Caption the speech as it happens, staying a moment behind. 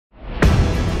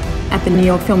at the New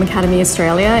York Film Academy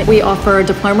Australia. We offer a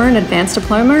diploma and advanced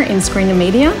diploma in screen and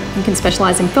media. You can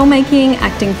specialise in filmmaking,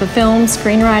 acting for film,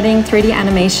 screenwriting, 3D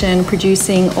animation,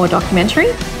 producing or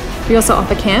documentary. We also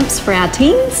offer camps for our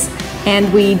teens,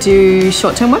 and we do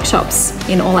short-term workshops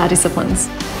in all our disciplines.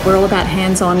 We're all about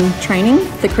hands-on training.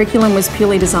 The curriculum was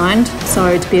purely designed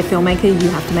so to be a filmmaker you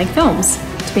have to make films.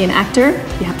 To be an actor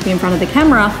you have to be in front of the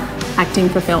camera acting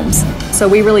for films. So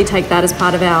we really take that as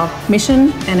part of our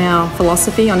mission and our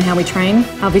philosophy on how we train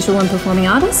our visual and performing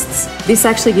artists. This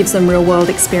actually gives them real-world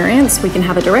experience. We can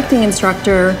have a directing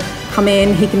instructor come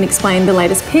in, he can explain the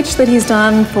latest pitch that he's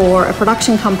done for a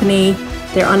production company.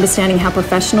 They're understanding how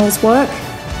professionals work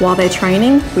while they're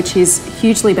training, which is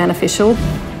hugely beneficial.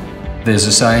 There's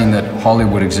a saying that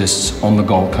Hollywood exists on the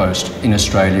Gold Coast in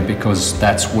Australia because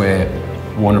that's where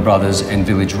Warner Brothers and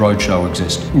Village Roadshow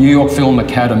exist. New York Film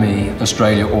Academy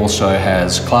Australia also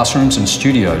has classrooms and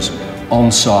studios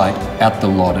on site at the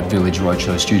lot at Village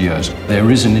Roadshow Studios.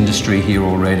 There is an industry here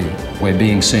already. We're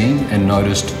being seen and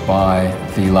noticed by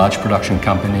the large production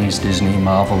companies, Disney,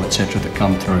 Marvel, etc. that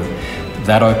come through.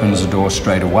 That opens the door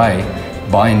straight away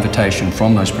by invitation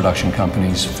from those production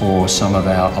companies for some of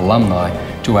our alumni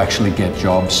to actually get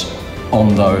jobs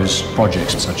on those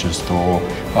projects such as Thor,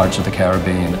 Pirates of the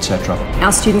Caribbean, etc.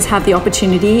 Our students have the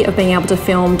opportunity of being able to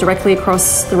film directly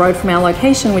across the road from our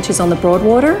location, which is on the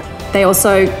Broadwater. They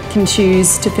also can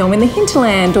choose to film in the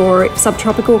hinterland or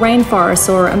subtropical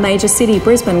rainforests or a major city,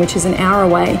 Brisbane, which is an hour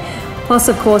away. Plus,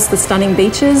 of course, the stunning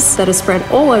beaches that are spread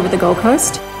all over the Gold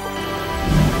Coast.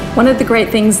 One of the great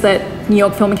things that New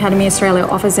York Film Academy Australia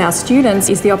offers our students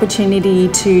is the opportunity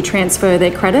to transfer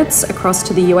their credits across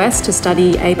to the US to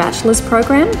study a bachelor's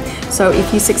program. So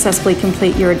if you successfully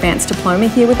complete your advanced diploma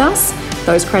here with us,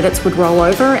 those credits would roll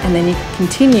over and then you can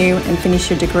continue and finish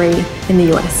your degree in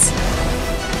the US.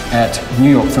 At New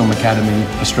York Film Academy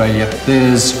Australia,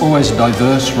 there's always a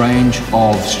diverse range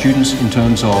of students in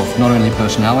terms of not only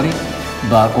personality,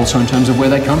 but also in terms of where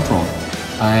they come from.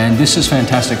 And this is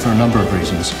fantastic for a number of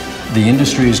reasons. The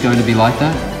industry is going to be like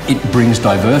that. It brings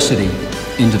diversity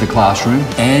into the classroom,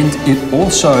 and it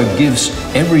also gives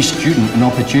every student an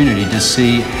opportunity to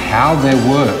see how their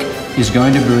work is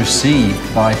going to be received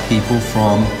by people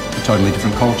from a totally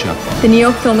different culture. The New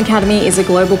York Film Academy is a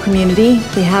global community.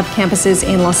 We have campuses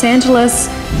in Los Angeles,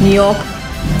 New York,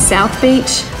 South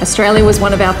Beach. Australia was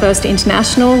one of our first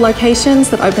international locations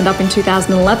that opened up in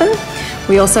 2011.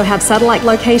 We also have satellite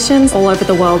locations all over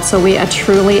the world, so we are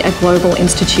truly a global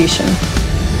institution.